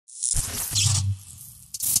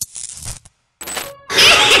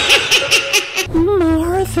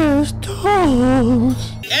Martha's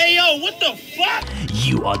dolls. Hey, yo, what the fuck?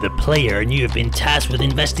 You are the player, and you have been tasked with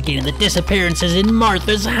investigating the disappearances in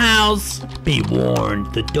Martha's house. Be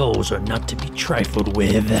warned, the dolls are not to be trifled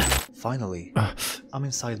with. Finally, I'm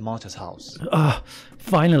inside Martha's house.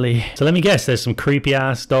 Finally. So let me guess, there's some creepy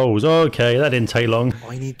ass dolls. Okay, that didn't take long.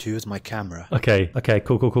 I need to use my camera. Okay,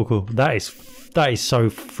 cool. That is so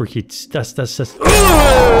freaky. That's.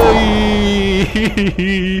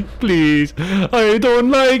 Please, I don't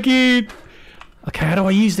like it. Okay, how do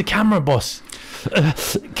I use the camera, boss?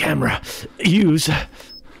 Camera, use.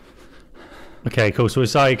 Okay, cool. So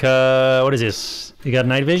it's like, what is this? You got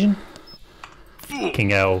night vision? Fucking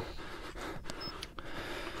hell.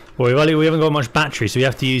 Well, we haven't got much battery, so we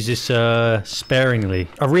have to use this sparingly.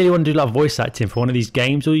 I really want to do like voice acting for one of these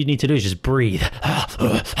games. All you need to do is just breathe.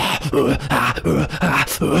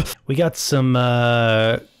 We got some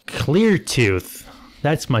Clear Tooth.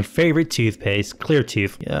 That's my favorite toothpaste, Clear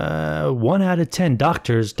Tooth. 1 out of 10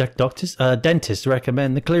 dentists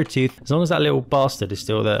recommend the Clear Tooth, as long as that little bastard is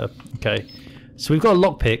still there. Okay, so we've got a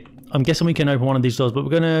lockpick. I'm guessing we can open one of these doors, but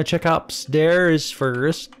we're gonna check upstairs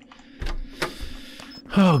first.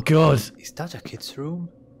 Oh god. Is that a kid's room?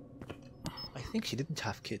 I think she didn't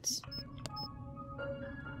have kids.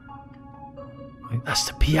 Wait, that's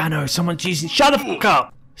the piano. Someone, Jesus, shut the fuck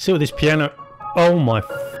up! See what this piano. Oh my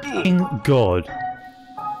fucking god.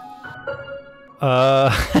 Okay.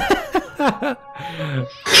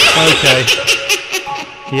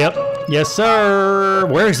 Yep. Yes, sir.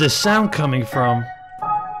 Where is this sound coming from?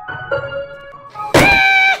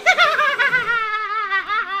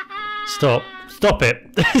 Stop. Stop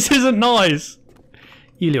it. This isn't nice.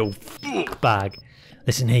 You little bag.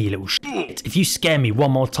 Listen here, you little shit. If you scare me one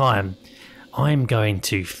more time, I'm going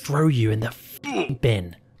to throw you in the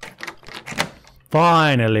bin.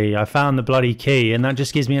 Finally, I found the bloody key, and that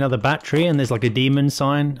just gives me another battery, and there's like a demon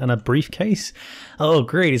sign and a briefcase. Oh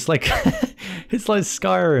great, it's like it's like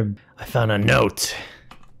Skyrim. I found a note.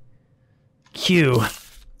 Q.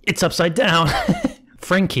 It's upside down.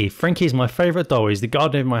 Frankie. Frankie's my favourite doll. He's the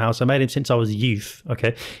guardian of my house. I made him since I was a youth.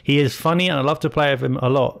 Okay. He is funny and I love to play with him a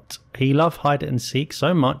lot. He loves hide and seek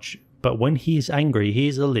so much, but when he is angry, he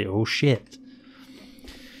is a little shit.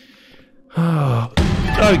 Oh.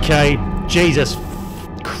 Okay. Jesus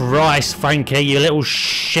Christ, Frankie, you little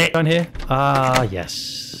shit. Down here?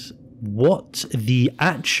 Yes. What the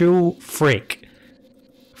actual frick?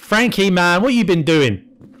 Frankie, man, what you been doing?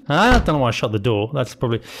 I don't know why I shut the door. That's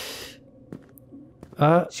probably...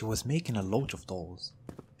 She was making a load of dolls.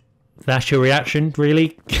 That's your reaction,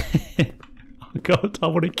 really? Oh god, I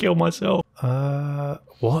want to kill myself.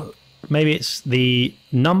 What? Maybe it's the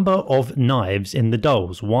number of knives in the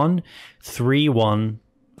dolls. 1, 3, 1,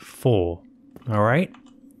 4. Alright.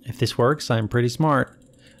 If this works, I'm pretty smart.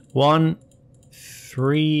 1,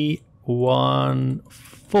 3, 1,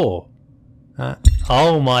 4.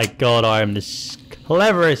 Oh my god, I am the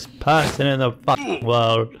cleverest person in the fucking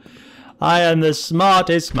world. I am the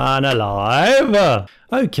smartest man alive.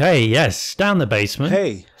 Okay, yes, down the basement.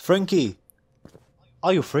 Hey, Frankie.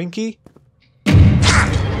 Are you Frankie?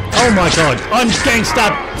 Oh my god, I'm getting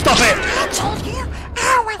stabbed. Stop it. I told you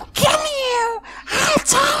I would kill you. I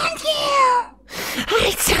told you I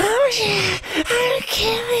would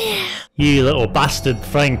kill you. You little bastard,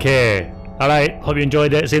 Frankie. Alright, hope you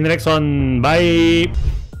enjoyed it. See you in the next one. Bye.